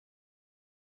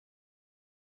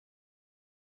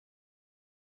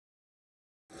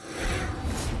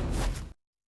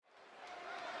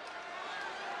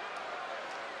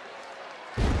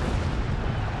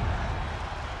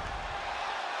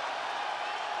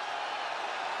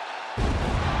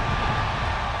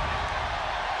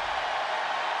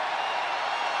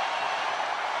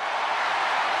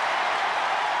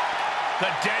The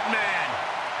dead man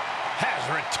has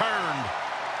returned.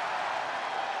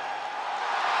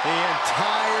 The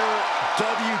entire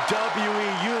WWE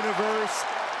Universe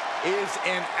is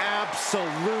in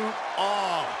absolute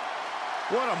awe.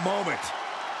 What a moment.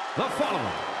 The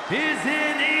following is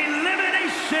an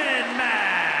elimination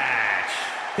match.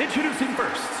 Introducing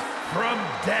first, from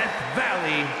Death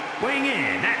Valley, weighing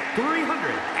in at 309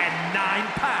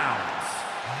 pounds,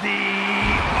 the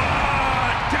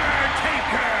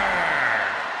Undertaker.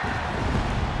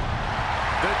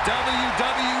 The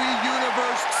WWE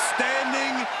Universe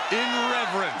standing in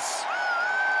reverence.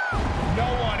 No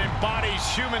one embodies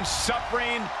human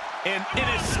suffering and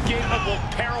inescapable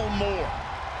peril more.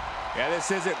 Yeah,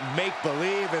 this isn't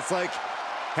make-believe. It's like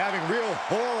having real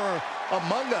horror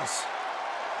among us.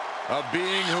 A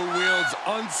being who wields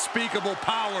unspeakable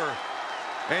power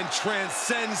and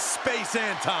transcends space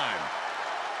and time.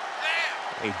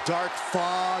 A dark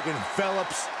fog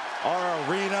envelops our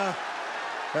arena,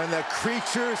 and the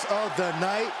creatures of the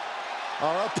night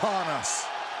are upon us.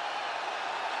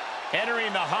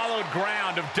 Entering the hallowed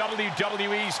ground of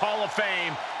WWE's Hall of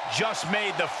Fame just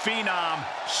made the Phenom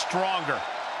stronger.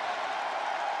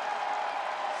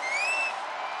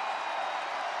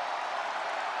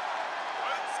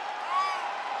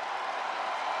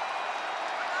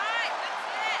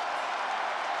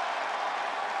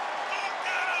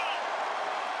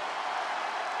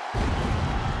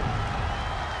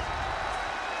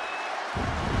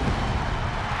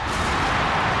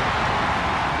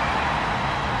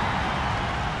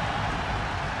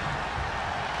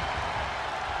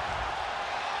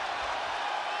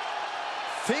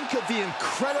 Think of the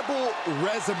incredible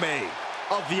resume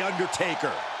of The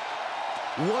Undertaker.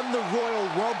 Won the Royal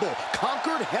Rumble,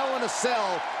 conquered Hell in a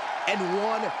Cell, and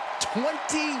won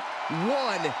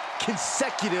 21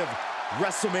 consecutive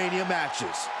WrestleMania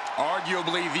matches.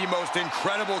 Arguably the most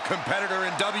incredible competitor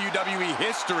in WWE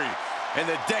history, and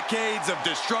the decades of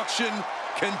destruction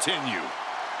continue.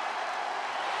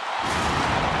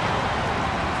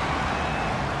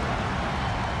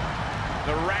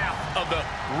 The wrath of the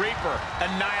Reaper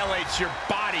annihilates your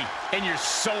body and your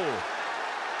soul.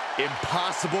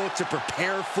 Impossible to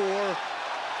prepare for,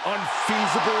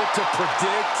 unfeasible to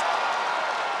predict.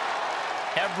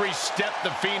 Every step the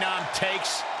Phenom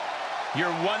takes,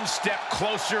 you're one step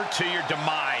closer to your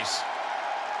demise.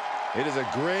 It is a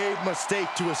grave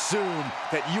mistake to assume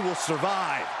that you will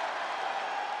survive.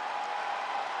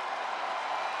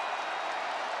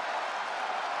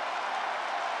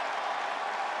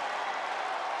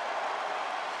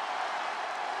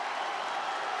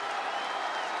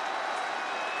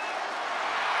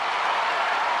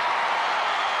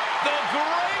 The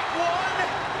Great One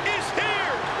is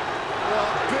here! The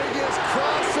biggest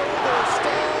crossover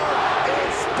star in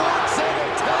sports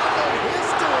entertainment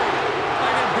history!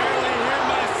 I can barely hear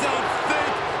myself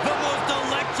think. The most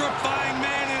electrifying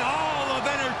man in all of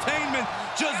entertainment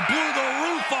just blew the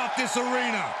roof off this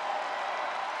arena.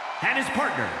 And his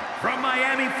partner from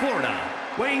Miami, Florida,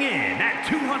 weighing in at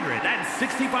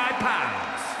 265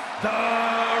 pounds, The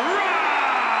Rock!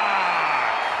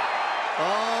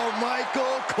 Oh,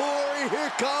 Michael Corey, here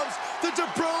comes the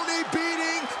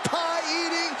jabroni-beating,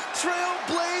 pie-eating,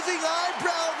 trailblazing,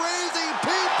 eyebrow-raising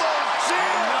people.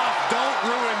 Enough, don't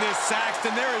ruin this,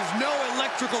 Saxton. There is no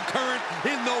electrical current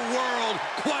in the world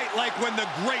quite like when the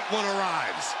Great One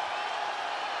arrives.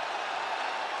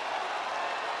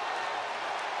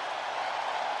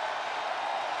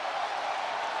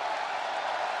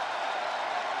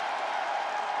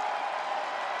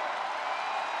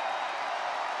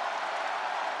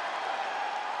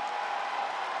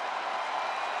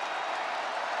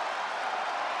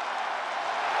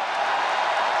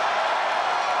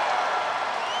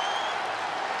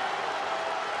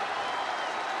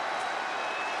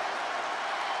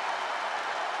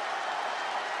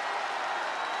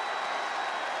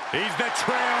 He's the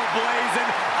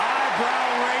trailblazing,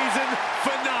 eyebrow-raising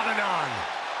phenomenon.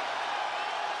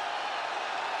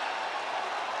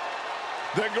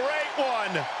 The Great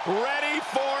One, ready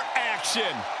for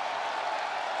action.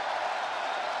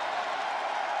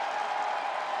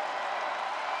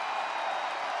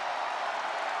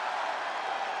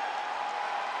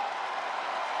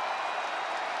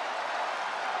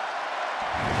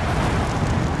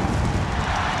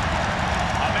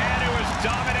 A man who has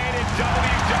dominated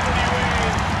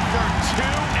WWE for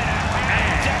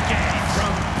 2.5 decades.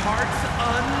 From parts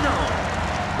unknown,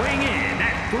 weighing in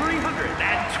at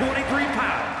 323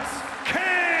 pounds, Kane!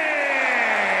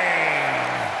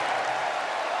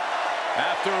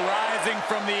 After rising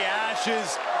from the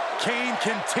ashes, Kane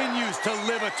continues to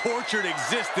live a tortured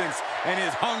existence and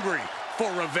is hungry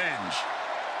for revenge.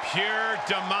 Pure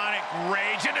demonic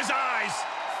rage in his eyes.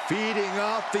 Feeding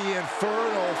off the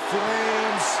infernal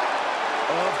flames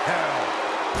of hell.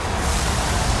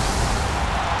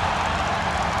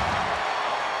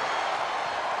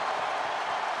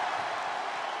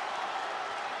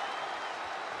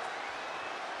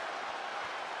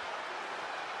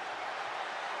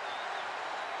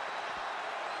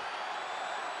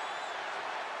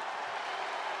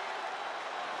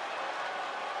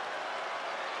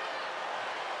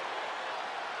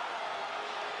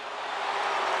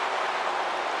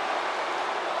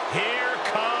 Here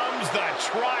comes the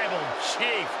Tribal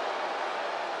Chief.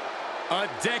 A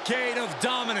decade of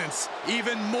dominance,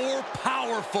 even more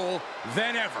powerful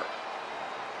than ever.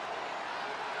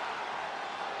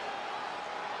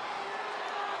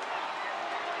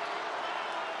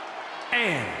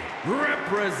 And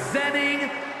representing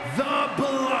the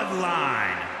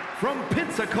Bloodline from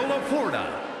Pensacola, Florida,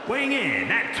 weighing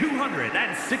in at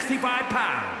 265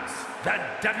 pounds, the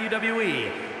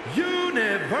WWE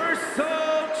Universal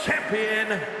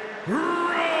Champion,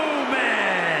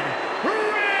 Roman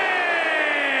Reigns.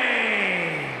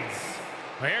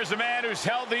 Well, here's a man who's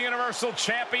held the Universal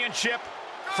Championship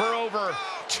for over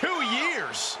 2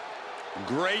 years.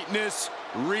 Greatness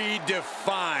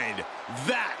redefined.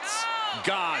 That's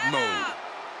God mode.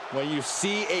 When you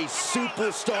see a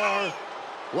superstar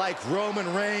like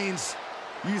Roman Reigns,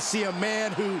 you see a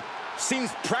man who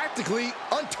seems practically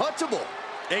untouchable.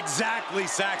 Exactly,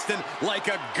 Saxton. Like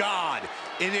a god,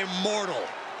 an immortal.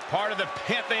 Part of the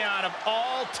pantheon of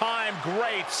all-time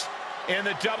greats in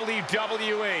the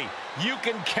WWE. You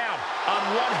can count on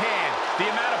one hand the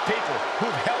amount of people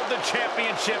who've held the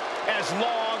championship as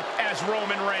long as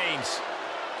Roman Reigns.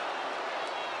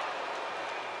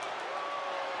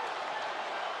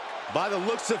 By the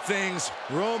looks of things,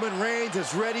 Roman Reigns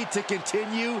is ready to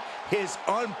continue his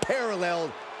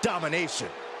unparalleled domination.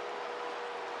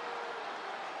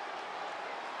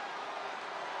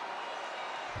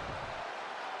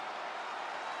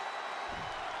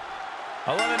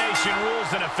 Elimination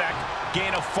rules in effect.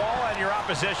 Gain a fall on your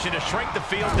opposition to shrink the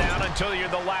field down until you're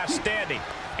the last standing.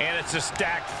 And it's a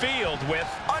stacked field with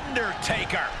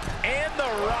Undertaker and The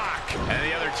Rock. And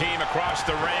the other team across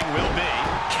the ring will be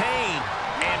Kane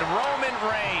and Roman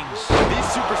Reigns. These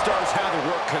superstars have the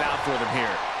work cut out for them here.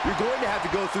 You're going to have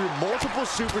to go through multiple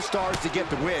superstars to get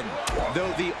the win, though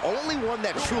the only one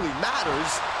that truly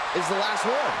matters is the last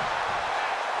one.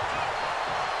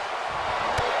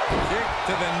 Kick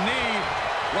to the knee.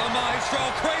 La Maestro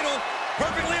cradle,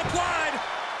 perfectly applied.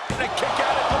 And a kick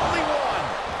out at only one.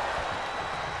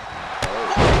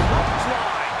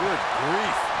 Clothesline. Good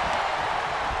grief.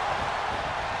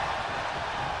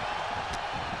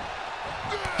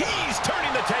 He's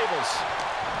turning the tables.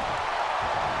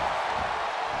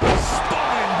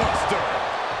 Spine buster.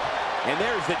 And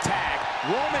there's the tag.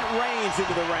 Roman Reigns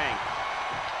into the ring.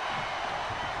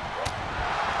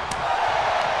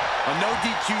 A no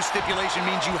DQ stipulation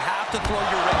means you have to throw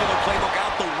your regular playbook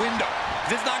out the window.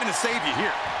 It's not going to save you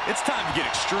here. It's time to get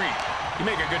extreme. You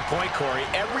make a good point, Corey.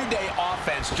 Everyday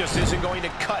offense just isn't going to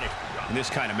cut it in this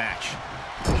kind of match.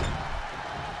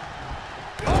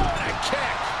 Oh, and a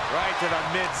kick. Right to the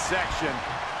midsection.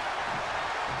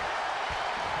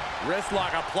 Wrist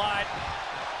lock applied.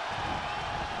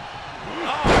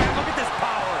 Oh, man, look at this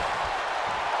power.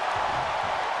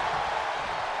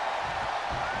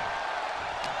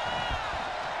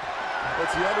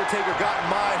 What's the Undertaker got in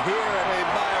mind here? Hey,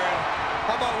 Byron,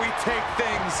 how about we take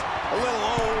things a little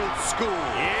old school?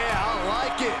 Yeah, I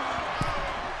like it.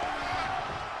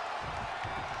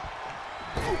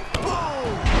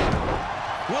 Boom!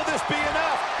 Will this be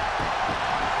enough?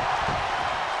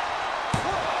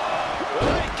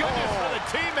 Thank goodness for the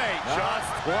teammate. Just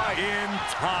quite in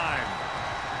time.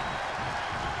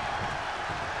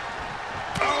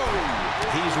 Oh!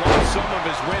 He's lost some of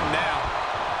his win now.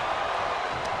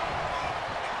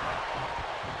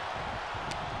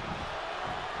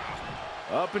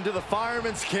 Up into the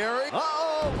fireman's carry.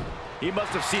 Uh-oh! He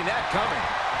must have seen that coming.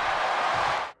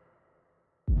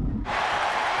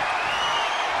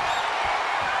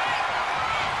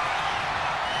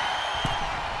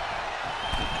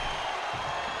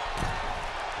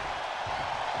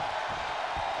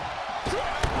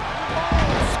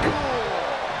 Old school!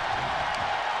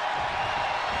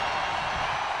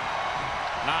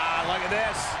 Ah, look at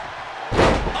this.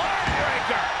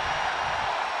 Heartbreaker.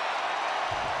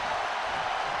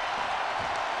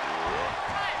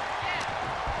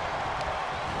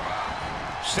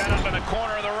 Set up in the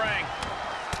corner of the ring.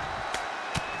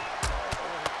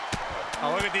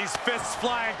 Oh, look at these fists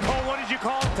flying. Cole, what did you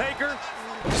call him, Taker?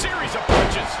 Series of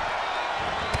punches.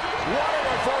 What a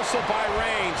reversal by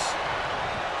Reigns.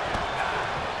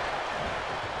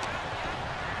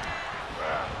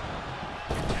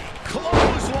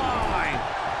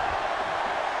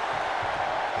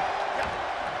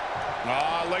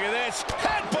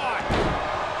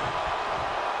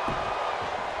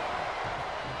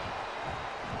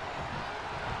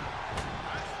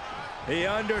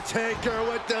 Undertaker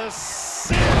with the there's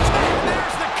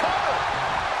the cover.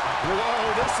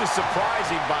 Whoa, this is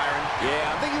surprising, Byron. Yeah,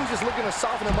 I think he was just looking to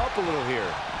soften him up a little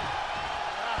here.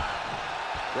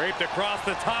 Draped across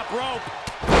the top rope.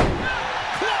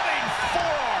 Clubbing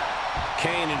forearm.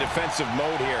 Kane in defensive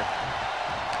mode here.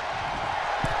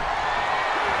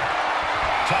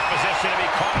 Tough position to be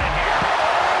caught in here.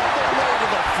 all the way to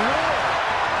the floor.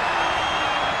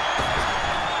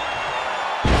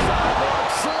 Sidewalk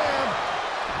slam.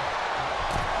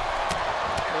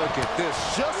 Look at this,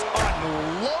 just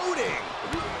unloading.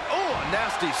 Oh, a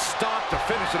nasty stop to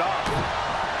finish it off.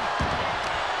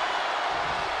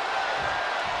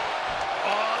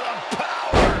 Oh, the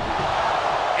power.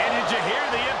 And did you hear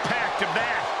the impact of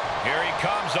that? Here he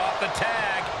comes off the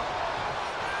tag.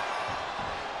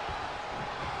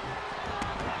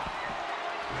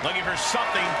 Looking for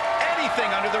something, anything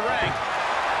under the ring.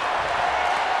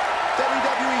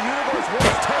 WWE Universe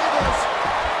wants tables.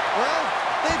 Well,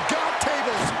 they've got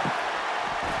tables.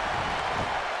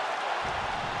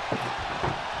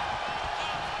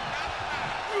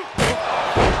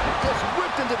 Just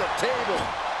whipped into the table.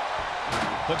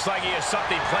 Looks like he has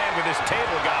something planned with his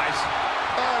table, guys.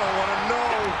 I don't want to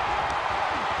know.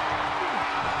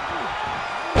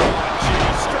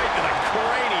 Gee, straight to the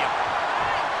cranium.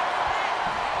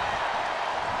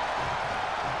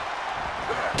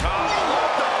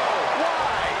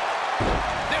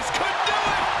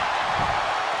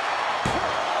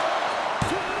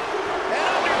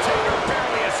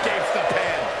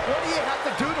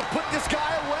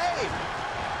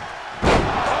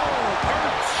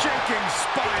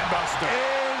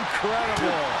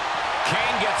 Incredible.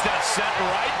 Kane gets that sent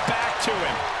right back to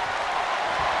him.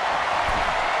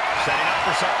 Setting up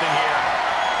for something here.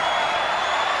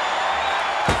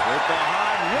 With the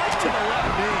high right to the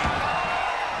left knee.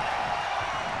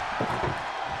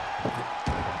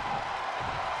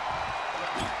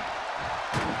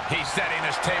 He's setting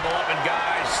this table up, and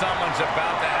guys, someone's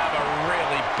about to have a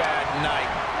really bad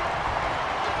night.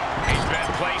 He's been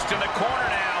placed in the corner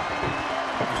now.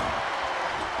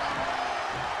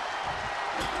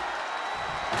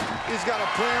 He's got a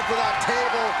plan for that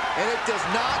table, and it does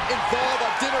not involve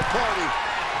a dinner party.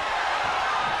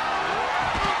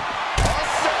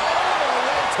 Also,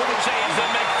 away to the James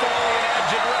and Mick Foley and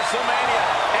Edge at WrestleMania,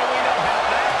 and we know how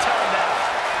that turned out.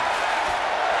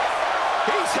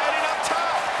 He's heading up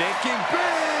top. thinking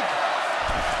big.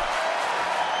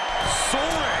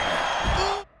 Soaring.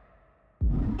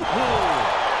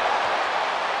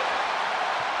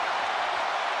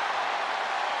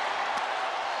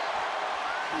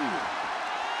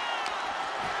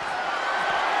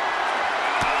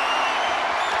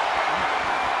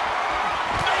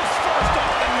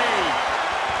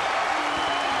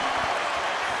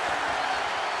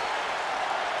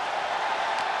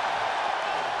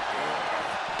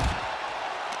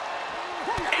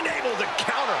 To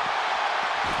counter.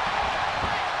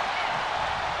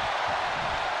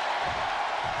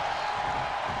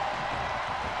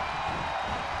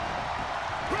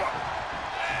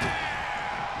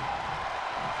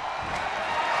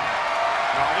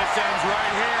 This ends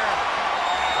right here.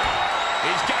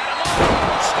 He's got him up.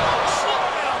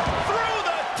 Slam through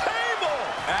the table.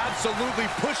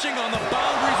 Absolutely pushing on the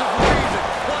boundaries of reason.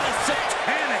 What a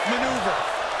satanic maneuver.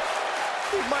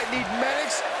 He might need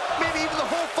medics, maybe even the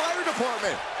whole fire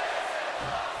department.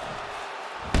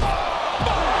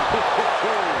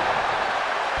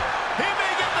 He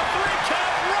may get the 3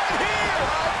 count right here.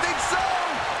 I think so.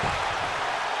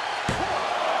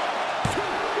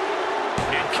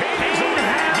 And Kane is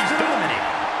eliminated. He's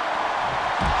dominated.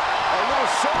 A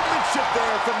little showmanship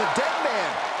there from the dead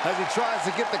man as he tries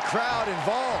to get the crowd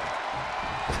involved.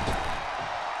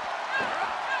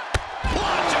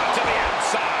 Launch out to the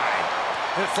outside.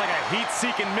 It's like a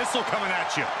heat-seeking missile coming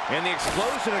at you. And the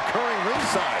explosion occurring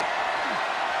ringside.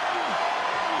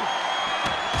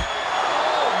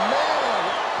 Oh, man.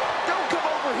 Don't come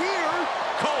over here.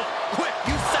 Cole, quick,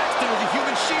 use Saxton with a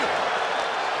human shield.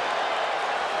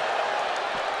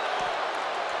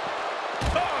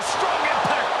 Oh, strong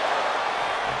impact.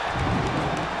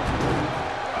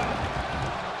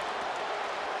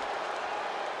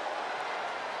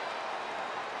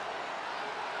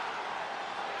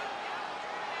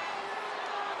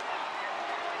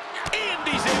 And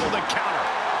he's able to counter.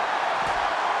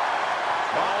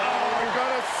 Oh, we're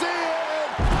gonna see it.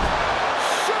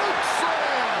 Choke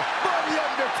slam by the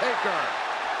Undertaker.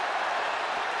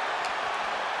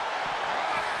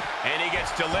 And he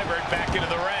gets delivered back into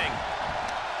the ring.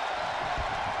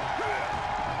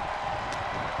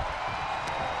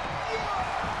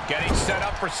 Getting set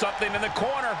up for something in the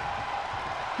corner.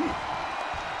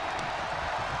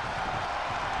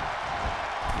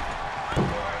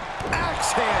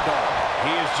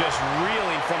 just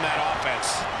reeling from that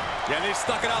offense. Yeah, they've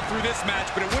stuck it out through this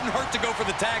match, but it wouldn't hurt to go for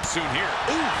the tag soon here.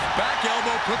 Ooh, back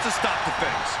elbow puts a stop to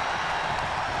things.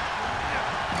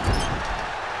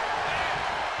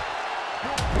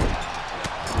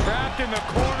 Trapped in the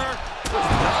corner.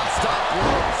 Non-stop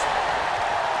blows.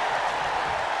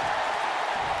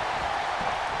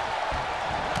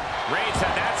 Reigns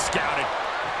had that scouted.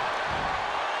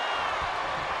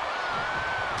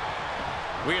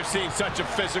 We have seen such a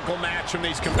physical match from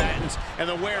these combatants, and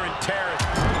the wear and tear.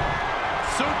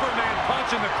 Superman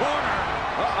punch in the corner.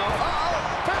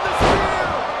 From the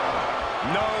spear!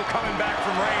 No coming back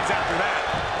from Reigns after that.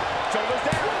 Shoulders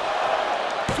down.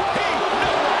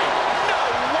 No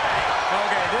way!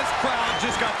 Okay, this crowd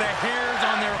just got the hairs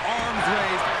on their arms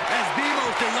raised as the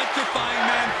most electrifying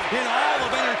man in all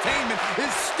of entertainment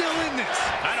is still in this.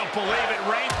 I don't believe it,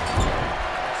 Reigns.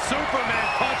 Superman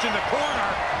punch in the corner.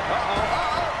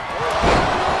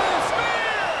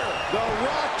 Spear! The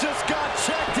Rock just got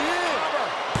checked in.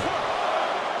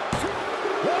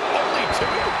 Only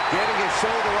two. Getting his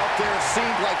shoulder up there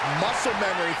seemed like muscle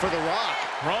memory for The Rock.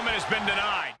 Roman has been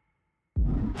denied.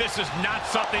 This is not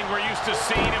something we're used to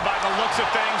seeing, and by the looks of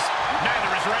things,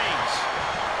 neither is Reigns.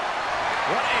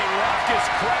 What a raucous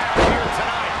crowd here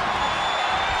tonight.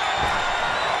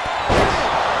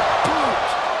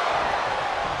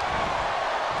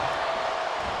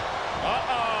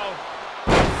 Uh-oh.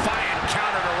 Defiant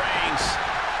counter to Reigns.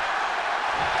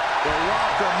 The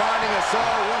Rock reminding us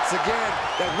all once again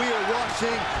that we are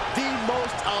watching the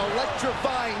most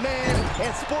electrifying man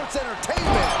in sports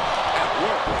entertainment at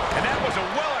work. And that was a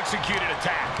well-executed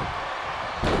attack.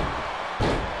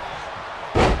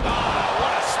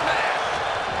 What a smash.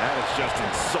 That is just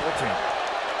insulting.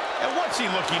 And what's he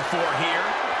looking for here?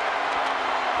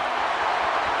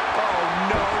 Oh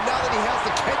no, now that he has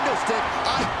the kendo stick,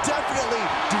 I definitely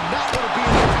do not want to be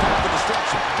in his path of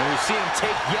destruction. And we see him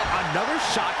take yet another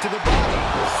shot to the body.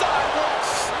 Sidewalk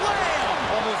slam!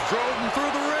 Almost drove him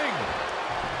through the ring.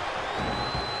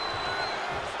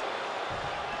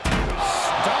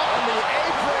 Stop on the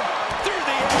apron. Through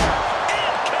the air.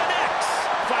 It connects.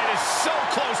 Fight is so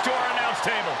close to our announce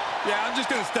table. Yeah, I'm just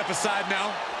going to step aside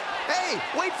now. Hey,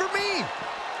 wait for me. He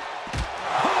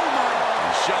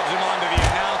shoves him onto the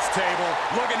announce table,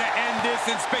 looking to end this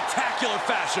in spectacular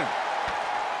fashion.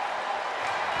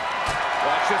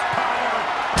 Watch this power.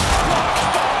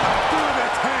 Through the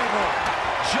table.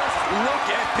 Just look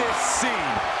at this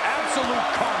scene. Absolute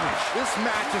carnage. This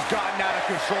match has gotten out of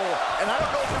control, and I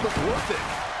don't know if it was worth it.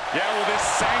 Yeah, well, this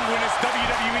sanguineous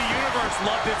WWE Universe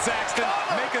loved it, Saxton.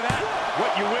 Make of that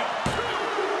what you will.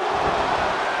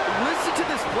 Listen to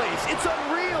this place. It's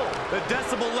unreal. The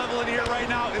decibel level in here right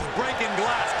now is breaking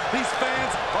glass. These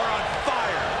fans are on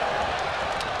fire.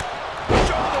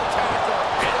 Shoulder tackle.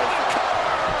 And the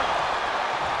cover.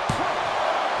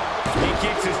 He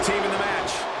keeps his team in the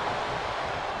match.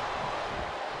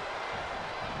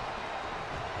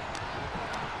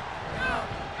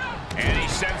 And he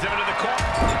sends him into the corner.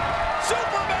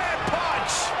 Superman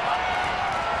punch!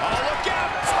 Oh, look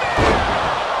out! Spear!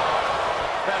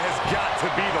 That has got to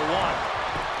be the one.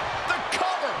 The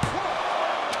cover!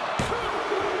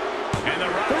 And the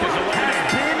Rock is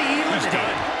eliminated. He's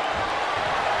done.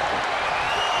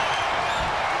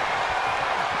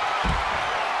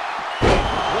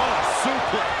 What a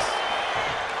suplex.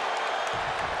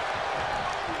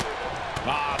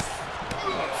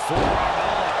 Forearm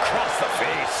all across the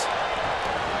face.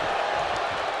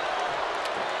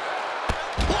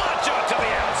 Launch out to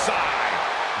the outside.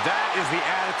 That is the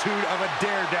attitude of a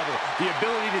daredevil. The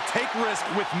ability to take risk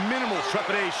with minimal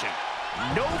trepidation.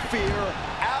 No fear,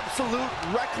 absolute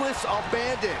reckless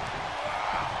abandon.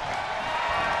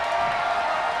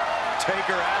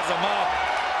 Taker has him up.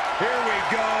 Here we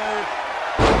go.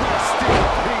 Rest in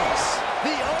peace.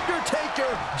 The Undertaker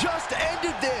just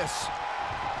ended this.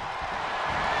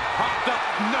 Popped up.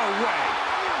 No way.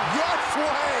 Yes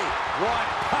way. What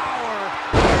power.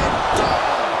 And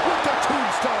down with the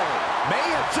tombstone. May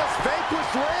have just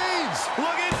vanquished Reigns.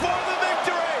 Looking for the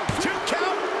victory. 2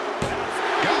 count.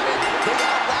 Got it. They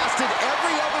outlasted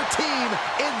every other team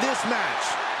in this match.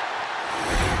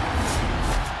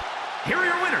 Here are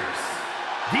your winners,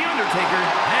 The Undertaker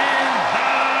and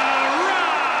The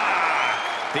Rock!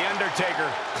 The Undertaker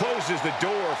closes the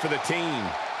door for the team.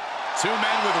 Two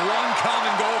men with one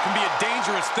common goal can be a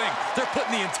dangerous thing. They're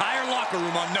putting the entire locker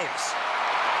room on notice.